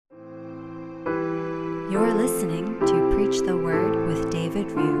You're listening to Preach the Word with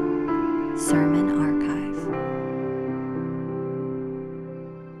David Ryu, Sermon Archive.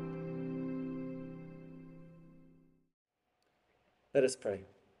 Let us pray.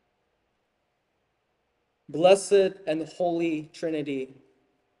 Blessed and Holy Trinity,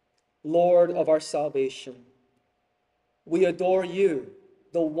 Lord of our salvation, we adore you,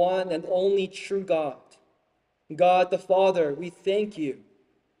 the one and only true God. God the Father, we thank you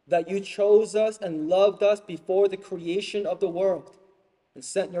that you chose us and loved us before the creation of the world and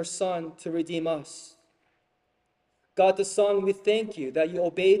sent your Son to redeem us. God the Son, we thank you that you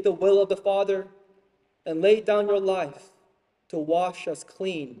obeyed the will of the Father and laid down your life to wash us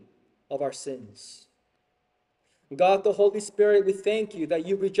clean of our sins. God the Holy Spirit, we thank you that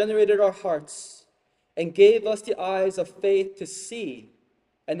you regenerated our hearts and gave us the eyes of faith to see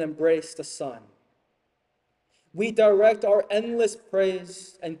and embrace the Son. We direct our endless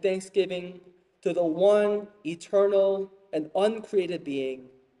praise and thanksgiving to the one eternal and uncreated being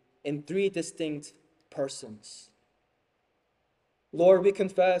in three distinct persons. Lord, we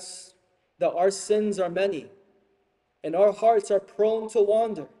confess that our sins are many and our hearts are prone to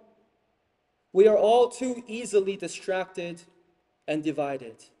wander. We are all too easily distracted and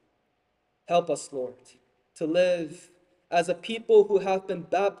divided. Help us, Lord, to live as a people who have been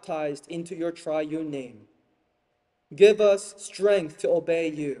baptized into your triune name. Give us strength to obey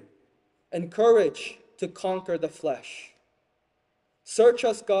you and courage to conquer the flesh. Search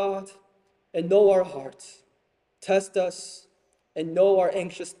us, God, and know our hearts. Test us and know our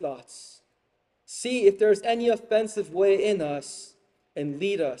anxious thoughts. See if there is any offensive way in us and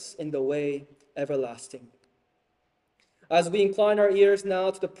lead us in the way everlasting. As we incline our ears now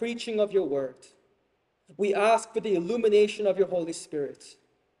to the preaching of your word, we ask for the illumination of your Holy Spirit.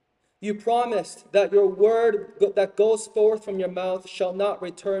 You promised that your word that goes forth from your mouth shall not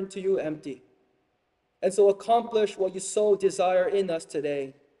return to you empty. And so accomplish what you so desire in us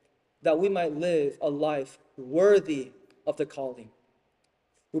today, that we might live a life worthy of the calling.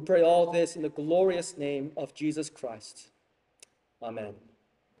 We pray all this in the glorious name of Jesus Christ. Amen.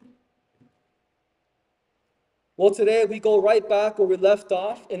 Well, today we go right back where we left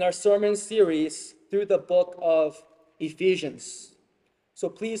off in our sermon series through the book of Ephesians. So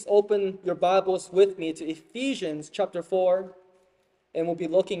please open your Bibles with me to Ephesians chapter 4, and we'll be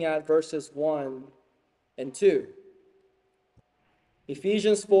looking at verses 1 and 2.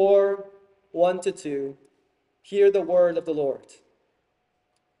 Ephesians 4, 1 to 2. Hear the word of the Lord.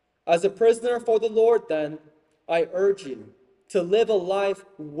 As a prisoner for the Lord, then, I urge you to live a life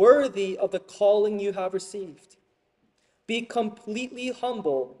worthy of the calling you have received. Be completely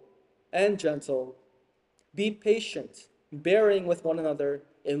humble and gentle. Be patient, bearing with one another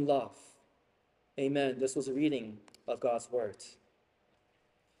in love. Amen. This was a reading of God's word.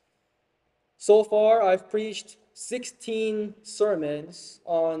 So far, I've preached 16 sermons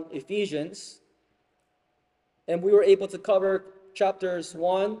on Ephesians, and we were able to cover chapters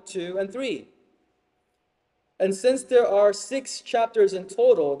 1, 2, and 3. And since there are 6 chapters in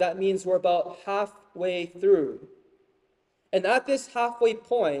total, that means we're about halfway through. And at this halfway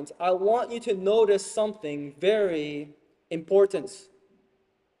point, I want you to notice something very important.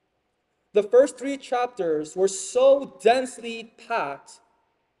 The first 3 chapters were so densely packed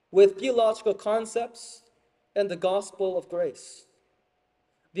with theological concepts and the gospel of grace.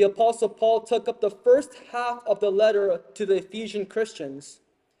 The Apostle Paul took up the first half of the letter to the Ephesian Christians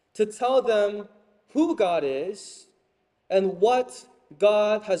to tell them who God is and what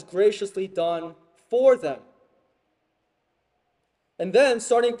God has graciously done for them. And then,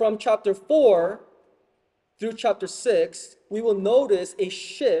 starting from chapter 4 through chapter 6, we will notice a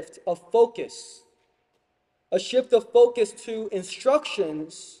shift of focus. A shift of focus to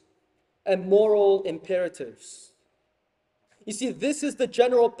instructions and moral imperatives. You see, this is the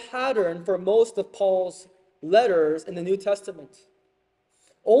general pattern for most of Paul's letters in the New Testament.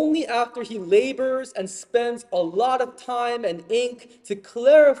 Only after he labors and spends a lot of time and ink to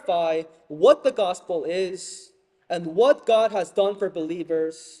clarify what the gospel is and what God has done for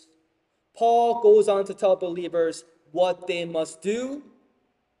believers, Paul goes on to tell believers what they must do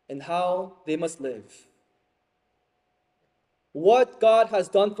and how they must live. What God has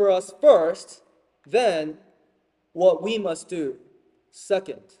done for us first, then what we must do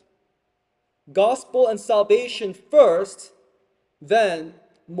second. Gospel and salvation first, then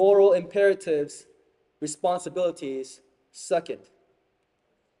moral imperatives, responsibilities second.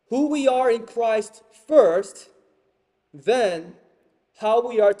 Who we are in Christ first, then how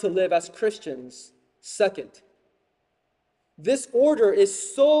we are to live as Christians second. This order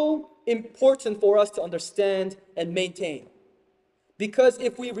is so important for us to understand and maintain. Because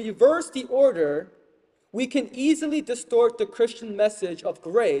if we reverse the order, we can easily distort the Christian message of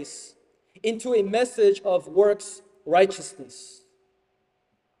grace into a message of works righteousness.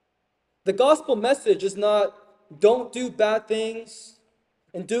 The gospel message is not don't do bad things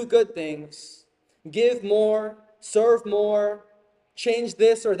and do good things, give more, serve more, change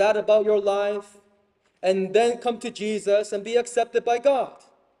this or that about your life, and then come to Jesus and be accepted by God.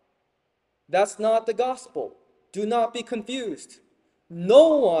 That's not the gospel. Do not be confused.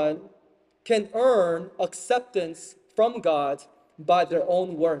 No one can earn acceptance from God by their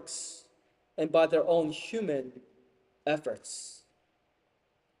own works and by their own human efforts.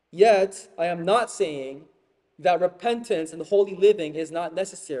 Yet, I am not saying that repentance and holy living is not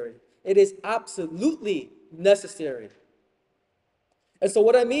necessary. It is absolutely necessary. And so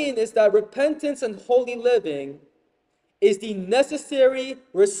what I mean is that repentance and holy living is the necessary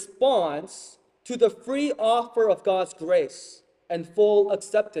response to the free offer of God's grace and full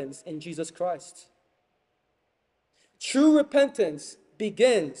acceptance in Jesus Christ. True repentance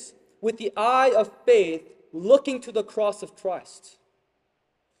begins with the eye of faith looking to the cross of Christ.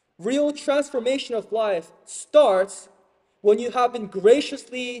 Real transformation of life starts when you have been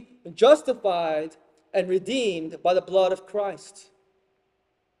graciously justified and redeemed by the blood of Christ.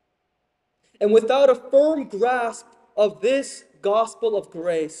 And without a firm grasp of this gospel of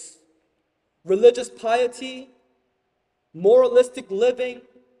grace, religious piety, moralistic living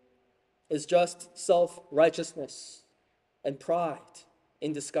is just self-righteousness and pride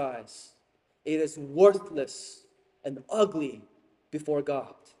in disguise. It is worthless and ugly before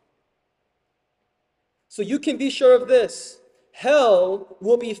God. So you can be sure of this: hell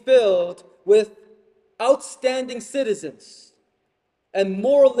will be filled with outstanding citizens and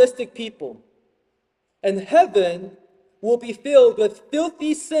moralistic people, and heaven will be filled with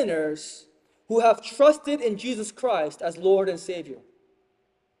filthy sinners who have trusted in Jesus Christ as Lord and Savior.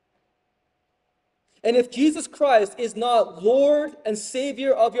 And if Jesus Christ is not Lord and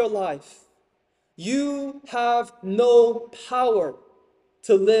Savior of your life, you have no power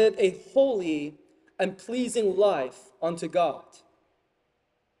to live a holy and pleasing life unto God.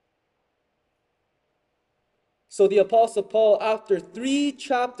 So the Apostle Paul, after 3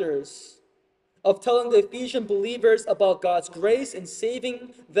 chapters of telling the Ephesian believers about God's grace in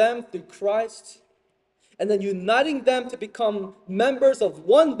saving them through Christ, and then uniting them to become members of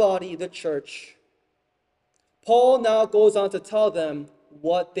one body, the church, Paul now goes on to tell them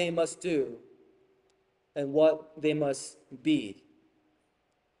what they must do and what they must be.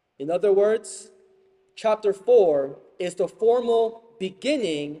 In other words, chapter 4 is the formal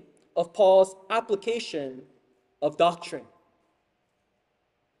beginning of Paul's application of doctrine.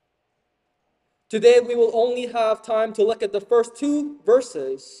 Today we will only have time to look at the first 2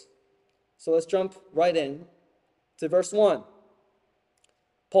 verses. So let's jump right in to verse 1.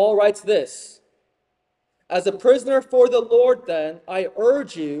 Paul writes this: "As a prisoner for the Lord, then, I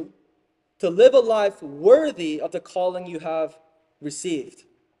urge you to live a life worthy of the calling you have received."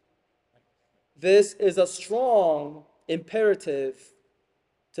 This is a strong imperative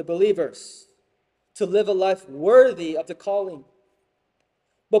to believers, to live a life worthy of the calling.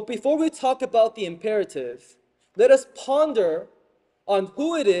 But before we talk about the imperative, let us ponder on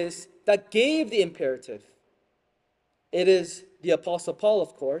who it is that gave the imperative. It is the Apostle Paul,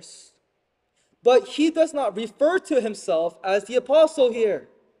 of course. But he does not refer to himself as the apostle here.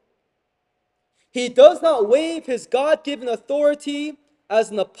 He does not waive his God-given authority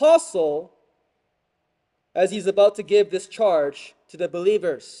as an apostle as he's about to give this charge to the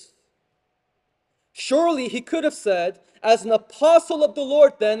believers. Surely he could have said, "As an apostle of the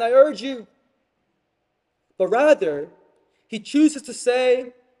Lord, then, I urge you." But rather, he chooses to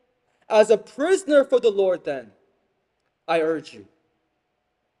say, "As a prisoner for the Lord, then, I urge you."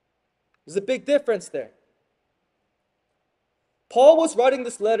 There's a big difference there. Paul was writing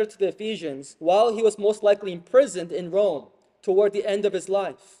this letter to the Ephesians while he was most likely imprisoned in Rome toward the end of his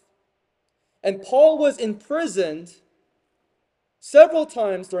life. And Paul was imprisoned several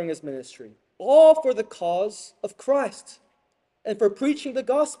times during his ministry, all for the cause of Christ and for preaching the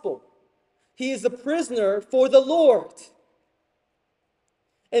gospel. He is a prisoner for the Lord.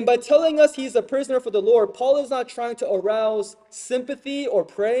 And by telling us he is a prisoner for the Lord, Paul is not trying to arouse sympathy or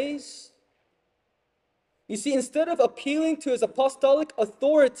praise. You see, instead of appealing to his apostolic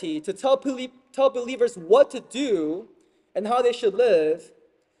authority to tell believers what to do and how they should live,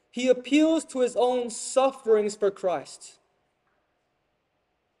 he appeals to his own sufferings for Christ.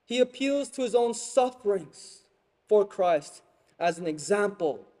 He appeals to his own sufferings for Christ as an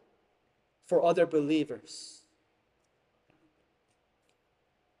example for other believers.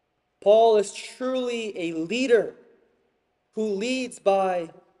 Paul is truly a leader who leads by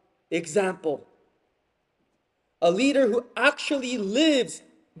example. a leader who actually lives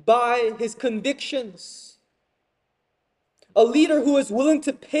by his convictions, a leader who is willing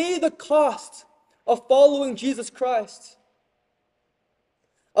to pay the cost of following Jesus Christ,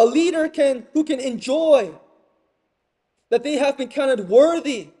 a leader who can enjoy that they have been counted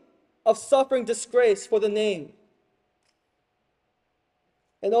worthy of suffering disgrace for the name.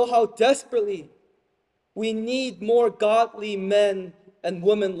 And oh, how desperately we need more godly men and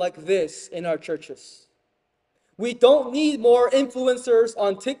women like this in our churches. We don't need more influencers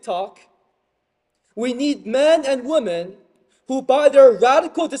on TikTok. We need men and women who, by their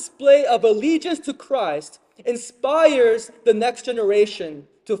radical display of allegiance to Christ, inspires the next generation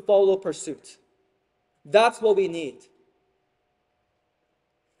to follow pursuit. That's what we need.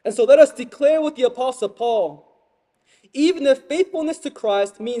 And so let us declare with the Apostle Paul, even if faithfulness to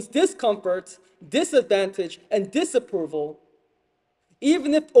Christ means discomfort, disadvantage, and disapproval,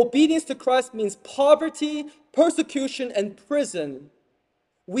 even if obedience to Christ means poverty, persecution, and prison,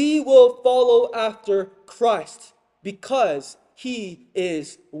 we will follow after Christ because he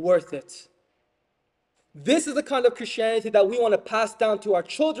is worth it. This is the kind of Christianity that we want to pass down to our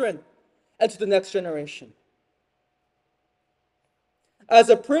children and to the next generation. As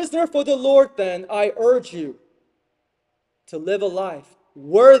a prisoner for the Lord, then, I urge you to live a life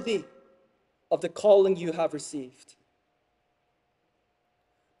worthy of the calling you have received.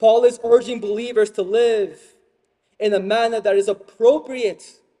 Paul is urging believers to live in a manner that is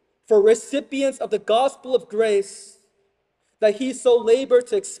appropriate for recipients of the gospel of grace that he so labored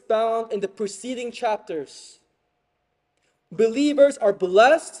to expound in the preceding chapters. Believers are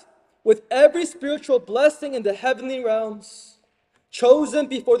blessed with every spiritual blessing in the heavenly realms, chosen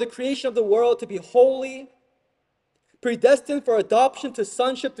before the creation of the world to be holy, predestined for adoption to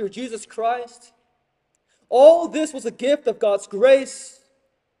sonship through Jesus Christ. All this was a gift of God's grace.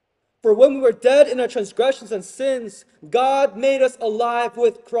 For when we were dead in our transgressions and sins, God made us alive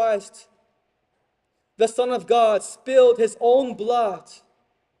with Christ. The Son of God spilled his own blood,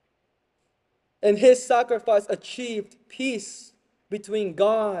 and his sacrifice achieved peace between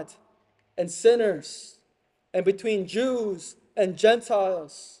God and sinners, and between Jews and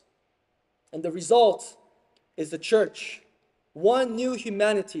Gentiles. And the result is the church, one new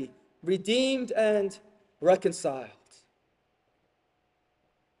humanity, redeemed and reconciled.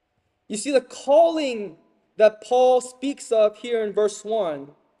 You see, the calling that Paul speaks of here in verse 1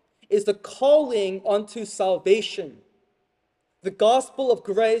 is the calling unto salvation, the gospel of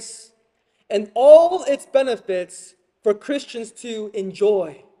grace, and all its benefits for Christians to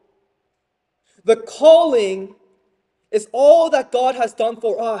enjoy. The calling is all that God has done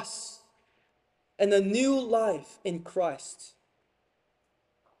for us and a new life in Christ.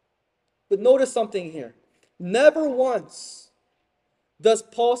 But notice something here. Never once does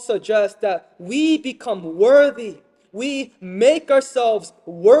Paul suggest that we become worthy, we make ourselves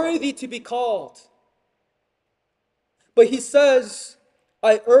worthy to be called. But he says,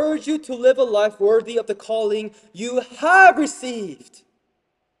 I urge you to live a life worthy of the calling you have received.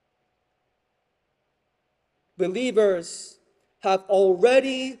 Believers have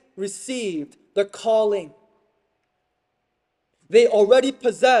already received the calling. They already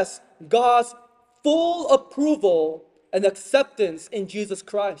possess God's full approval and acceptance in Jesus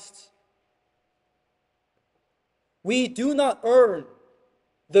Christ. We do not earn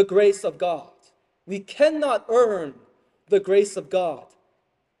the grace of God. We cannot earn the grace of God.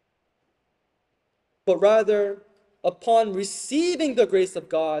 But rather, upon receiving the grace of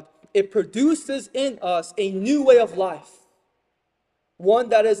God, it produces in us a new way of life, one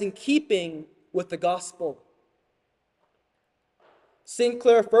that is in keeping with the gospel.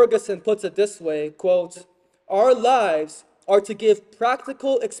 Sinclair Ferguson puts it this way, quote, our lives are to give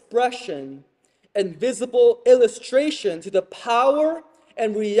practical expression and visible illustration to the power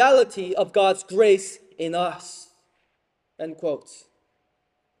and reality of God's grace in us. End quote.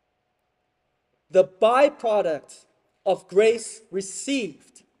 The byproduct of grace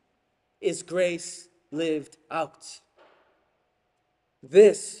received is grace lived out.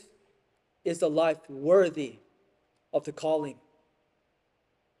 This is the life worthy of the calling.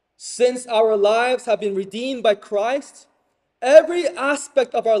 Since our lives have been redeemed by Christ, every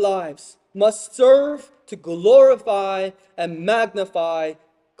aspect of our lives must serve to glorify and magnify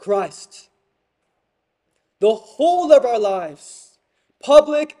Christ. The whole of our lives,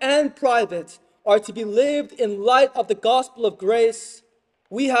 public and private, are to be lived in light of the gospel of grace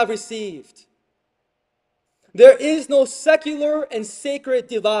we have received. There is no secular and sacred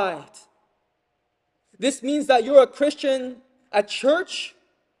divide. This means that you're a Christian at church,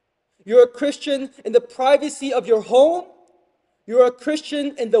 you're a Christian in the privacy of your home, you're a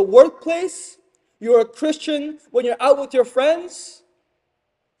Christian in the workplace, You're a Christian when you're out with your friends.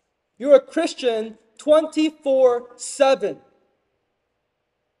 You're a Christian 24/7.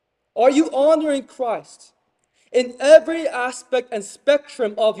 Are you honoring Christ in every aspect and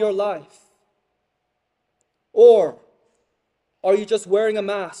spectrum of your life? Or are you just wearing a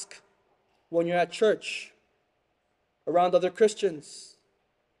mask when you're at church, around other Christians?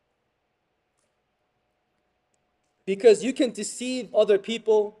 Because you can deceive other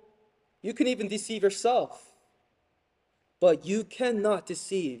people, you can even deceive yourself, but you cannot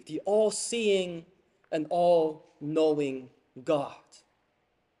deceive the all-seeing and all-knowing God.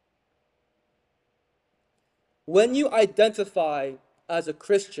 When you identify as a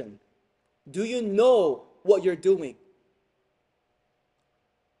Christian, do you know what you're doing?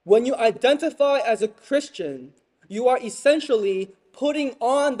 When you identify as a Christian, you are essentially putting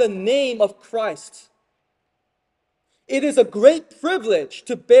on the name of Christ. It is a great privilege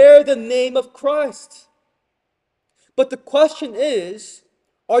to bear the name of Christ. But the question is,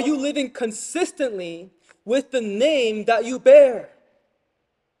 are you living consistently with the name that you bear?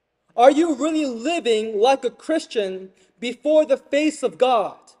 Are you really living like a Christian before the face of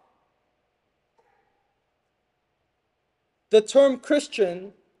God? The term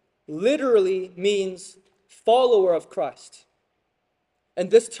Christian literally means follower of Christ. And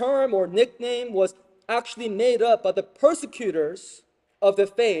this term or nickname was actually made up by the persecutors of the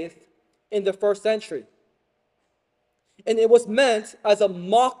faith in the first century. And it was meant as a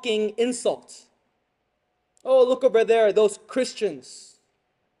mocking insult. Oh, look over there, those Christians.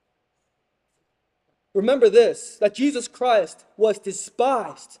 Remember this, that Jesus Christ was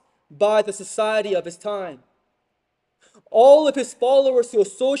despised by the society of his time. All of his followers who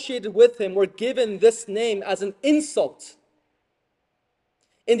associated with him were given this name as an insult.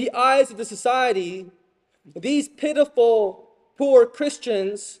 In the eyes of the society, these pitiful, poor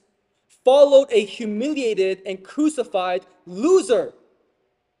Christians followed a humiliated and crucified loser.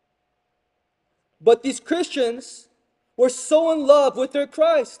 But these Christians were so in love with their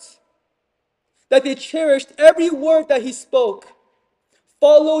Christ that they cherished every word that he spoke,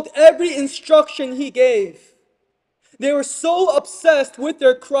 followed every instruction he gave. They were so obsessed with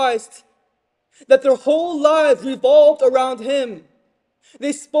their Christ that their whole lives revolved around him.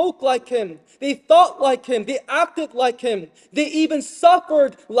 They spoke like him. They thought like him. They acted like him. They even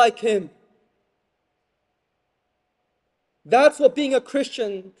suffered like him. That's what being a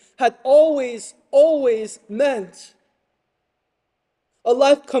Christian had always meant. A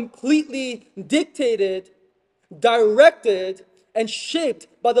life completely dictated, directed, and shaped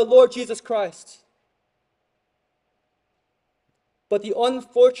by the Lord Jesus Christ. But the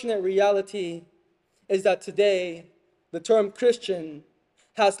unfortunate reality is that today, the term Christian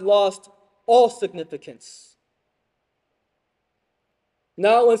has lost all significance.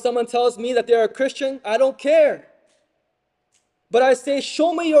 Now, when someone tells me that they're a Christian, I don't care. But I say,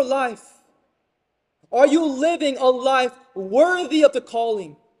 show me your life. Are you living a life worthy of the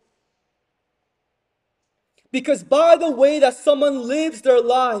calling? Because by the way that someone lives their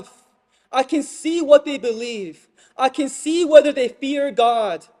life, I can see what they believe. I can see whether they fear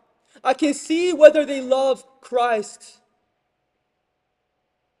God. I can see whether they love Christ.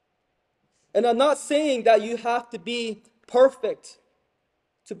 And I'm not saying that you have to be perfect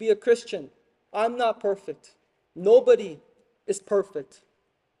to be a Christian. I'm not perfect. Nobody is perfect.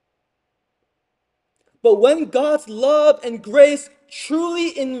 But when God's love and grace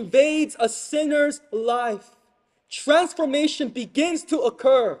truly invades a sinner's life, transformation begins to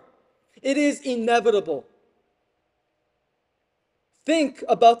occur. It is inevitable. Think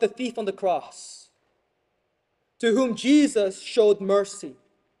about the thief on the cross, to whom Jesus showed mercy.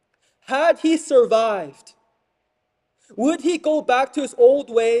 Had he survived, would he go back to his old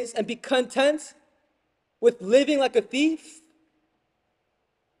ways and be content with living like a thief?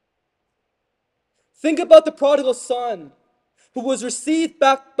 Think about the prodigal son who was received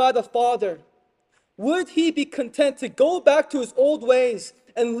back by the father. Would he be content to go back to his old ways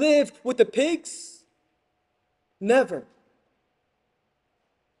and live with the pigs? Never.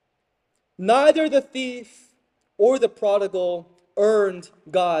 Neither the thief or the prodigal earned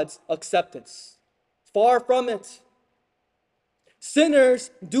God's acceptance. Far from it.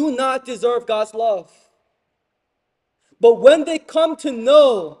 Sinners do not deserve God's love. But when they come to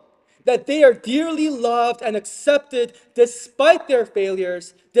know that they are dearly loved and accepted despite their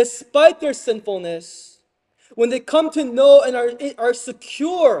failures, despite their sinfulness, when they come to know and are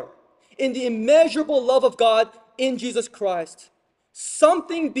secure in the immeasurable love of God in Jesus Christ,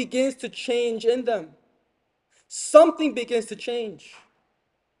 something begins to change in them. Something begins to change.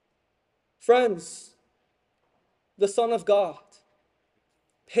 Friends, the Son of God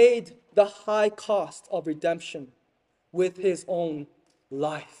paid the high cost of redemption with his own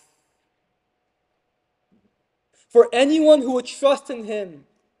life. For anyone who would trust in him,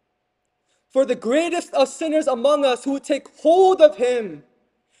 for the greatest of sinners among us who would take hold of him,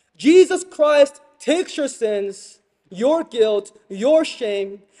 Jesus Christ takes your sins, your guilt, your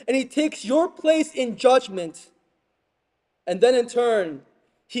shame, and he takes your place in judgment. And then in turn,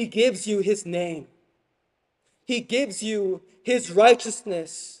 he gives you his name. He gives you his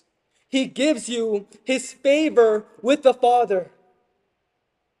righteousness. He gives you his favor with the Father.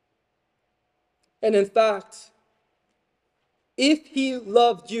 And in fact, if he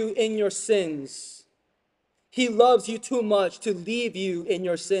loved you in your sins, he loves you too much to leave you in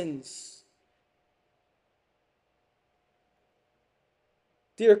your sins.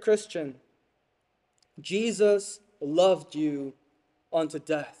 Dear Christian, Jesus loved you unto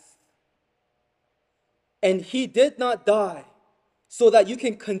death. And he did not die so that you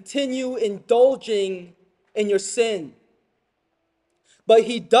can continue indulging in your sin. But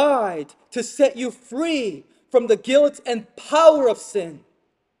he died to set you free from the guilt and power of sin.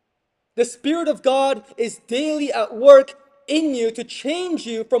 The Spirit of God is daily at work in you to change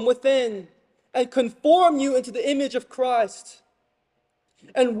you from within and conform you into the image of Christ.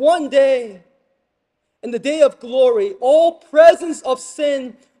 And one day, in the day of glory, all presence of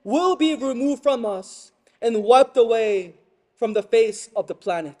sin will be removed from us and wiped away from the face of the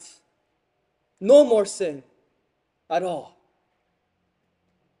planet. No more sin at all.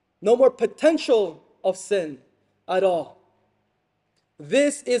 No more potential of sin at all.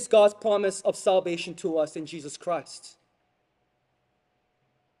 This is God's promise of salvation to us in Jesus Christ.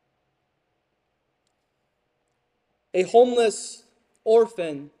 A homeless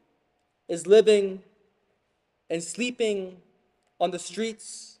orphan is living and sleeping on the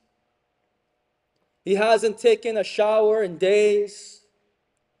streets. He hasn't taken a shower in days.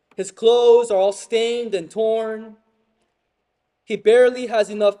 His clothes are all stained and torn. He barely has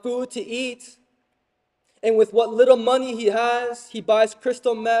enough food to eat. And with what little money he has, he buys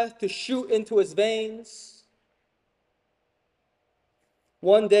crystal meth to shoot into his veins.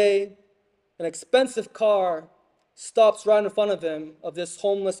 One day, an expensive car stops right in front of him, of this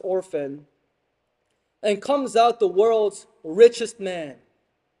homeless orphan, and comes out the world's richest man.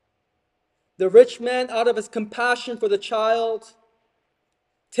 The rich man, out of his compassion for the child,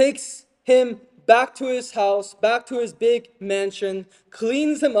 takes him back to his house, back to his big mansion,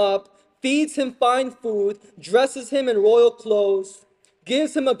 cleans him up, feeds him fine food, dresses him in royal clothes,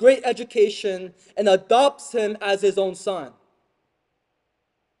 gives him a great education, and adopts him as his own son.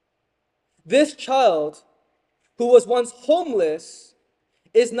 This child, who was once homeless,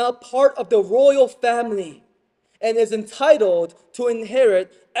 is now part of the royal family and is entitled to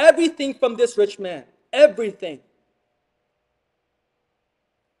inherit everything from this rich man. Everything.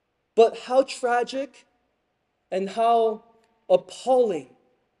 But how tragic and how appalling,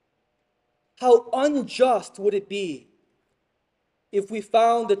 how unjust would it be if we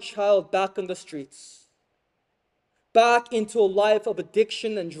found the child back on the streets, back into a life of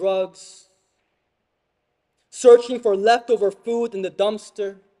addiction and drugs, searching for leftover food in the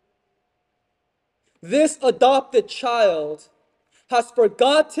dumpster. This adopted child has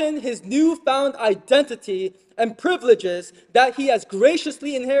forgotten his newfound identity and privileges that he has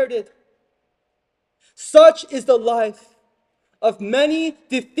graciously inherited. Such is the life of many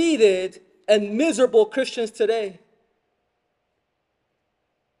defeated and miserable Christians today.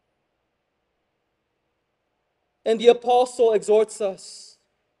 And the apostle exhorts us,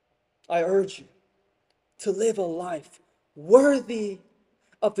 I urge you, to live a life worthy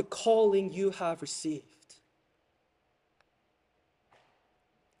of the calling you have received.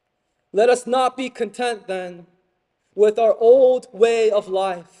 Let us not be content then with our old way of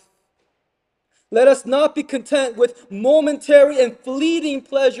life. Let us not be content with momentary and fleeting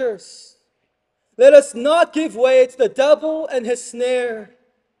pleasures. Let us not give way to the devil and his snare,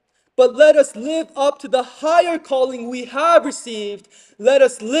 but let us live up to the higher calling we have received. Let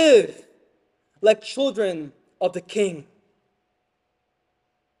us live like children of the King.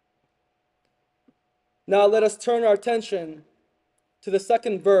 Now let us turn our attention to the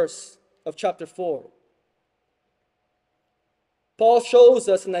second verse of chapter 4. Paul shows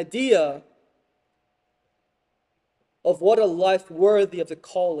us an idea of what a life worthy of the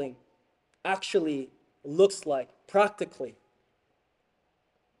calling actually looks like practically.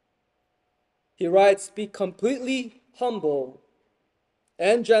 He writes, be completely humble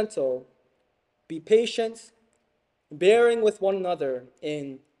and gentle, be patient, bearing with one another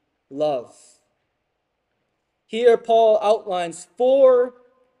in love. Here Paul outlines 4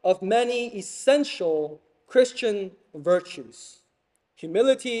 of many essential Christian virtues: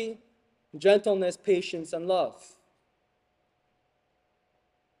 humility, gentleness, patience, and love.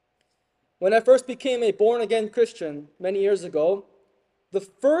 When I first became a born-again Christian many years ago, the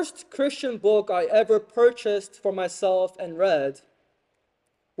first Christian book I ever purchased for myself and read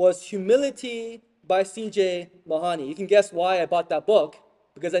was Humility by C.J. Mahoney. You can guess why I bought that book,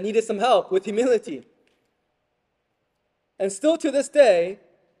 because I needed some help with humility. And still to this day,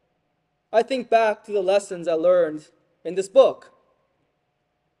 I think back to the lessons I learned in this book.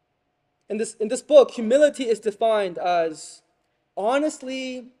 In this book, humility is defined as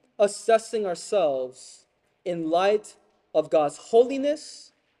honestly assessing ourselves in light of God's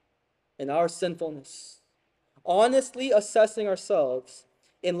holiness and our sinfulness. Honestly assessing ourselves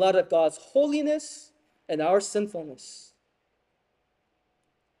in light of God's holiness and our sinfulness.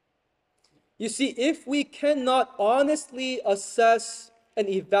 You see, if we cannot honestly assess and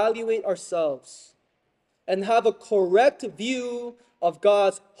evaluate ourselves and have a correct view of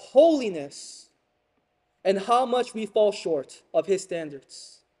God's holiness and how much we fall short of His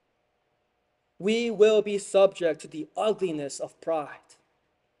standards, we will be subject to the ugliness of pride.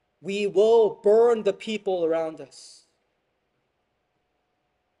 We will burn the people around us.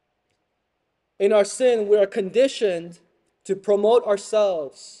 In our sin, we are conditioned to promote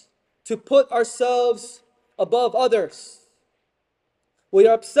ourselves, to put ourselves above others. We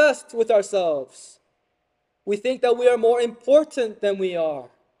are obsessed with ourselves. We think that we are more important than we are.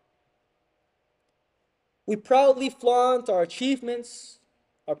 We proudly flaunt our achievements,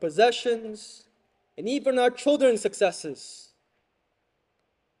 our possessions, and even our children's successes.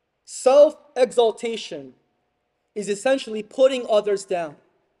 Self-exaltation is essentially putting others down.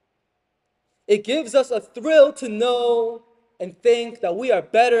 It gives us a thrill to know and think that we are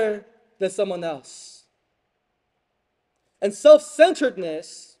better than someone else. And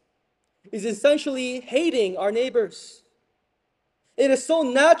self-centeredness is essentially hating our neighbors. It is so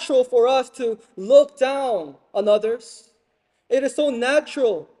natural for us to look down on others. It is so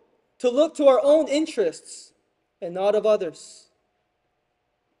natural to look to our own interests and not of others.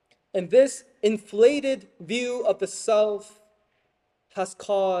 And this inflated view of the self has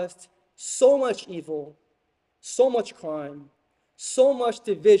caused so much evil, so much crime, so much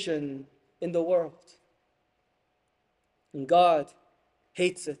division in the world. And God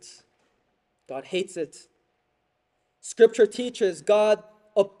hates it. God hates it. Scripture teaches God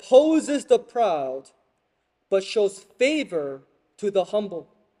opposes the proud, but shows favor to the humble.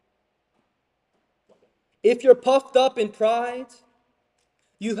 If you're puffed up in pride,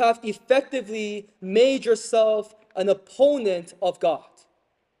 you have effectively made yourself an opponent of God.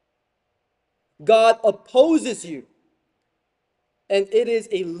 God opposes you, and it is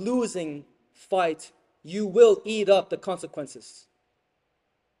a losing fight. You will eat up the consequences.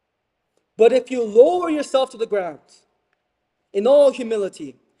 But if you lower yourself to the ground in all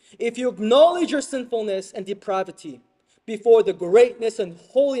humility, if you acknowledge your sinfulness and depravity before the greatness and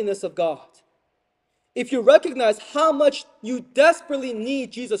holiness of God, if you recognize how much you desperately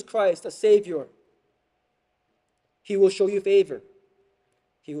need Jesus Christ, a Savior, He will show you favor.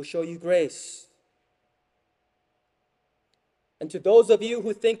 He will show you grace. And to those of you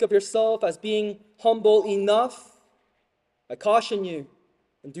who think of yourself as being humble enough, I caution you,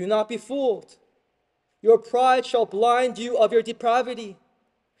 and do not be fooled. Your pride shall blind you of your depravity.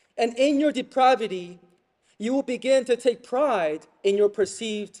 And in your depravity, you will begin to take pride in your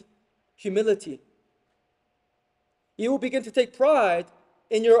perceived humility. You will begin to take pride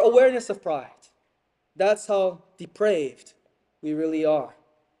in your awareness of pride. That's how depraved we really are.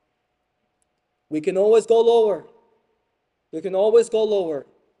 We can always go lower. We can always go lower.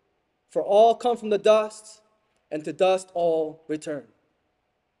 For all come from the dust, and to dust all return.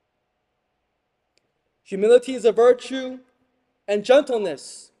 Humility is a virtue, and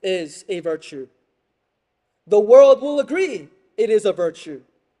gentleness is a virtue. The world will agree it is a virtue.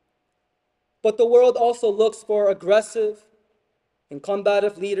 But the world also looks for aggressive and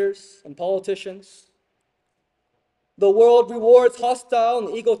combative leaders and politicians. The world rewards hostile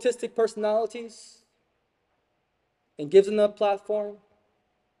and egotistic personalities and gives them a platform.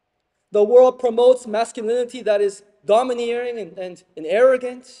 The world promotes masculinity that is domineering and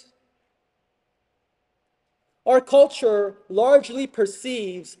arrogant. Our culture largely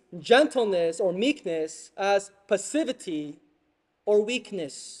perceives gentleness or meekness as passivity or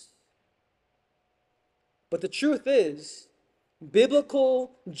weakness. But the truth is,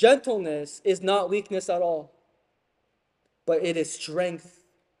 biblical gentleness is not weakness at all, but it is strength.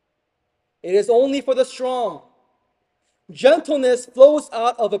 It is only for the strong. Gentleness flows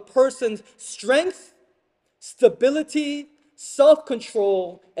out of a person's strength, stability,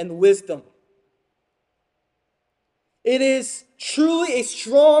 self-control, and wisdom. It is truly a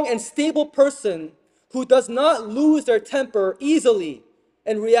strong and stable person who does not lose their temper easily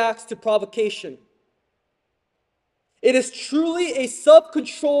and reacts to provocation. It is truly a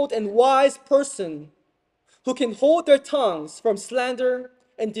self-controlled and wise person who can hold their tongues from slander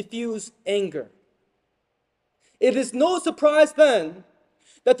and diffuse anger. It is no surprise then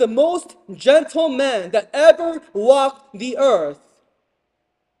that the most gentle man that ever walked the earth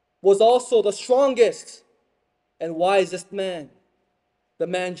was also the strongest and wisest man, the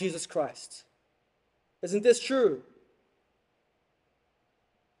man Jesus Christ. Isn't this true?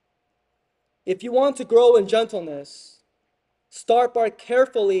 If you want to grow in gentleness, start by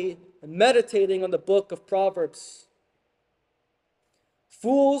carefully meditating on the book of Proverbs.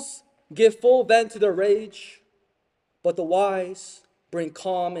 Fools give full vent to their rage, but the wise bring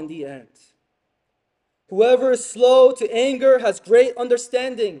calm in the end. Whoever is slow to anger has great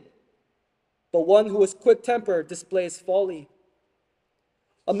understanding, but one who is quick-tempered displays folly.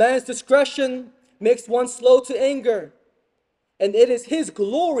 A man's discretion makes one slow to anger, and it is his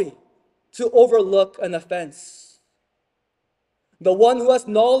glory to overlook an offense. The one who has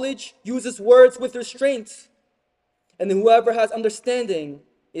knowledge uses words with restraint, and whoever has understanding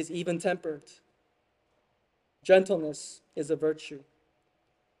is even-tempered. Gentleness is a virtue.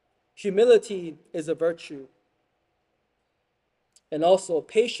 Humility is a virtue. And also,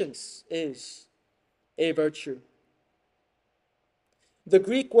 patience is a virtue. The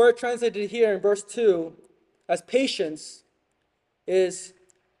Greek word translated here in verse 2 as patience is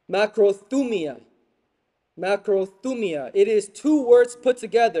macrothumia. Macrothumia. It is two words put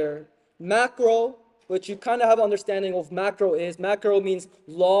together. Macro, which you kind of have an understanding of macro is. Macro means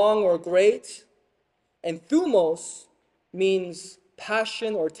long or great. And thumos means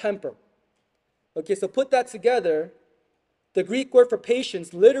passion or temper. Okay, so put that together. The Greek word for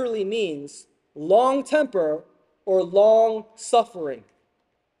patience literally means long temper or long suffering.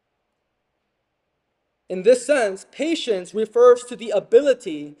 In this sense, patience refers to the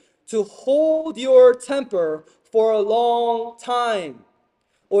ability to hold your temper for a long time,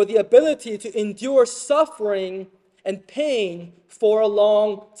 or the ability to endure suffering and pain for a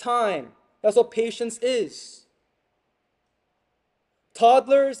long time. That's what patience is.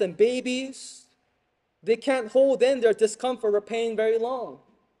 Toddlers and babies, they can't hold in their discomfort or pain very long.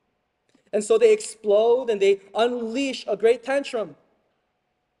 And so they explode and they unleash a great tantrum.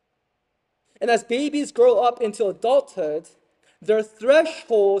 And as babies grow up into adulthood, their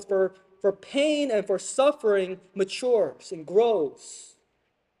threshold for pain and for suffering matures and grows.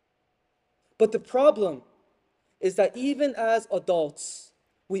 But the problem is that even as adults,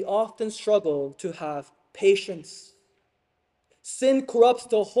 we often struggle to have patience. Sin corrupts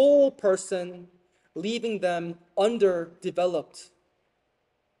the whole person, leaving them underdeveloped.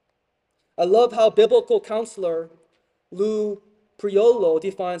 I love how biblical counselor Lou Priolo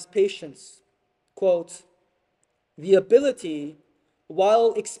defines patience. Quote, the ability,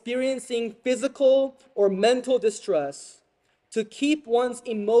 while experiencing physical or mental distress, to keep one's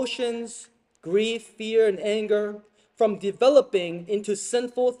emotions, grief, fear, and anger from developing into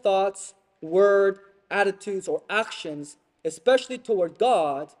sinful thoughts, word, attitudes, or actions, especially toward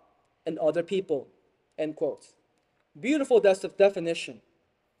God and other people. End quote. Beautiful definition.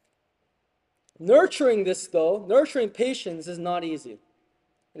 Nurturing this, though, nurturing patience is not easy.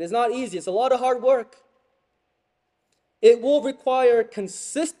 It is not easy. It's a lot of hard work. It will require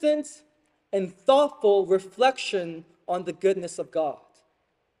consistent and thoughtful reflection on the goodness of God.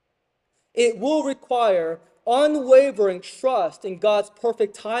 It will require unwavering trust in God's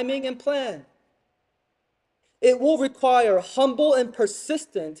perfect timing and plan. It will require humble and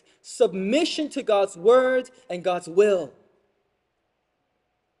persistent submission to God's word and God's will.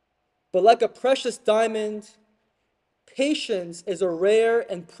 But like a precious diamond, patience is a rare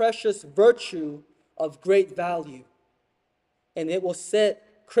and precious virtue of great value, and it will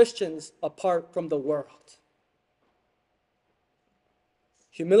set Christians apart from the world.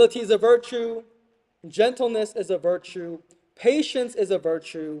 Humility is a virtue, gentleness is a virtue, patience is a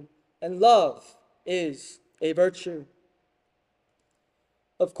virtue, and love is a virtue.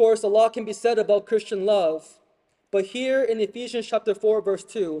 Of course, a lot can be said about Christian love, but here in Ephesians chapter 4, verse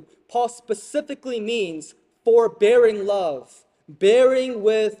 2, Paul specifically means forbearing love, bearing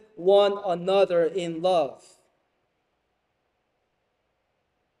with one another in love.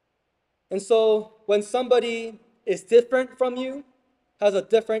 And so when somebody is different from you, has a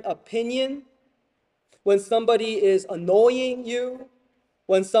different opinion, when somebody is annoying you,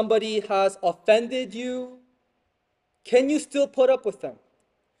 when somebody has offended you, can you still put up with them?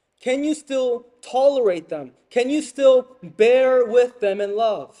 Can you still tolerate them? Can you still bear with them in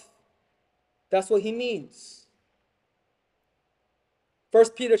love? That's what he means. 1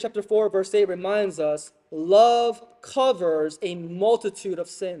 Peter chapter 4, verse 8 reminds us, love covers a multitude of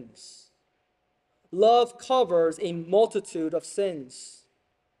sins. Love covers a multitude of sins.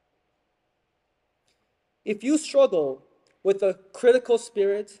 If you struggle with a critical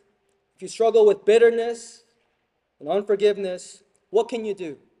spirit, if you struggle with bitterness and unforgiveness, what can you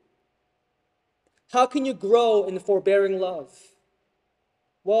do? How can you grow in forbearing love?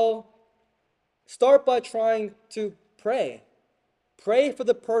 Well, start by trying to pray. Pray for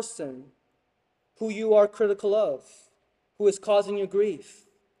the person who you are critical of, who is causing you grief.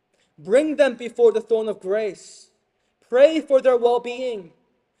 Bring them before the throne of grace. Pray for their well-being.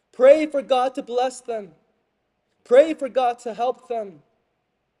 Pray for God to bless them. Pray for God to help them.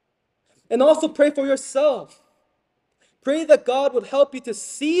 And also pray for yourself. Pray that God would help you to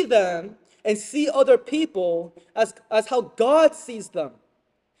see them and see other people as how God sees them,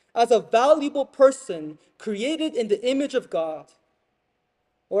 as a valuable person created in the image of God,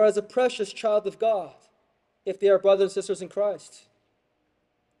 or as a precious child of God, if they are brothers and sisters in Christ.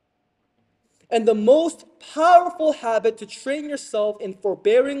 And the most powerful habit to train yourself in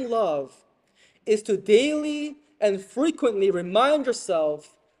forbearing love is to daily and frequently remind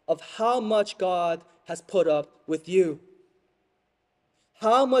yourself of how much God has put up with you,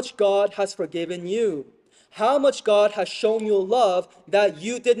 how much God has forgiven you, how much God has shown you love that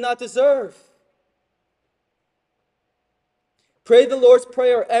you did not deserve. Pray the Lord's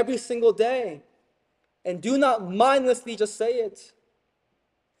Prayer every single day, and do not mindlessly just say it.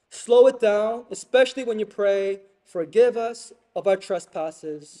 Slow it down, especially when you pray, forgive us of our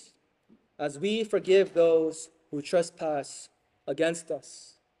trespasses, as we forgive those who trespass against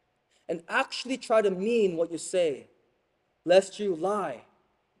us. And actually try to mean what you say, lest you lie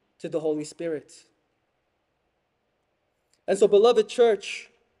to the Holy Spirit. And so, beloved church,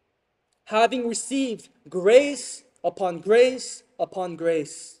 having received grace upon grace upon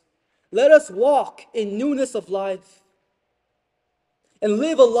grace, let us walk in newness of life and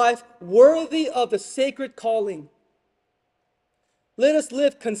live a life worthy of the sacred calling. Let us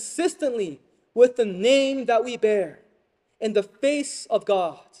live consistently with the name that we bear in the face of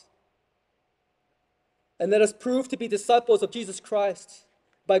God. And let us prove to be disciples of Jesus Christ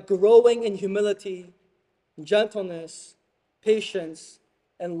by growing in humility, gentleness, patience,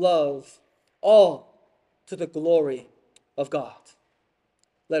 and love, all to the glory of God.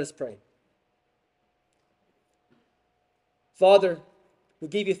 Let us pray. Father, we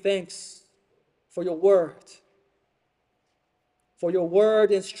give you thanks for your word. For your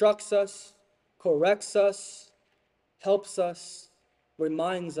word instructs us, corrects us, helps us,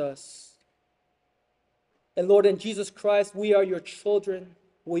 reminds us. And Lord, in Jesus Christ, we are your children.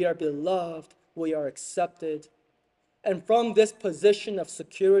 We are beloved. We are accepted. And from this position of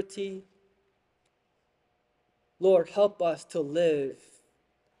security, Lord, help us to live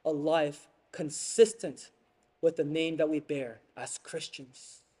a life consistent with the name that we bear as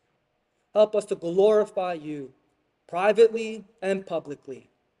Christians. Help us to glorify you privately and publicly.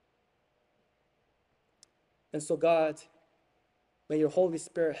 And so, God, may your Holy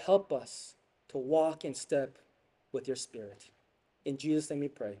Spirit help us to walk in step with your Spirit. In Jesus' name we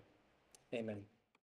pray. Amen.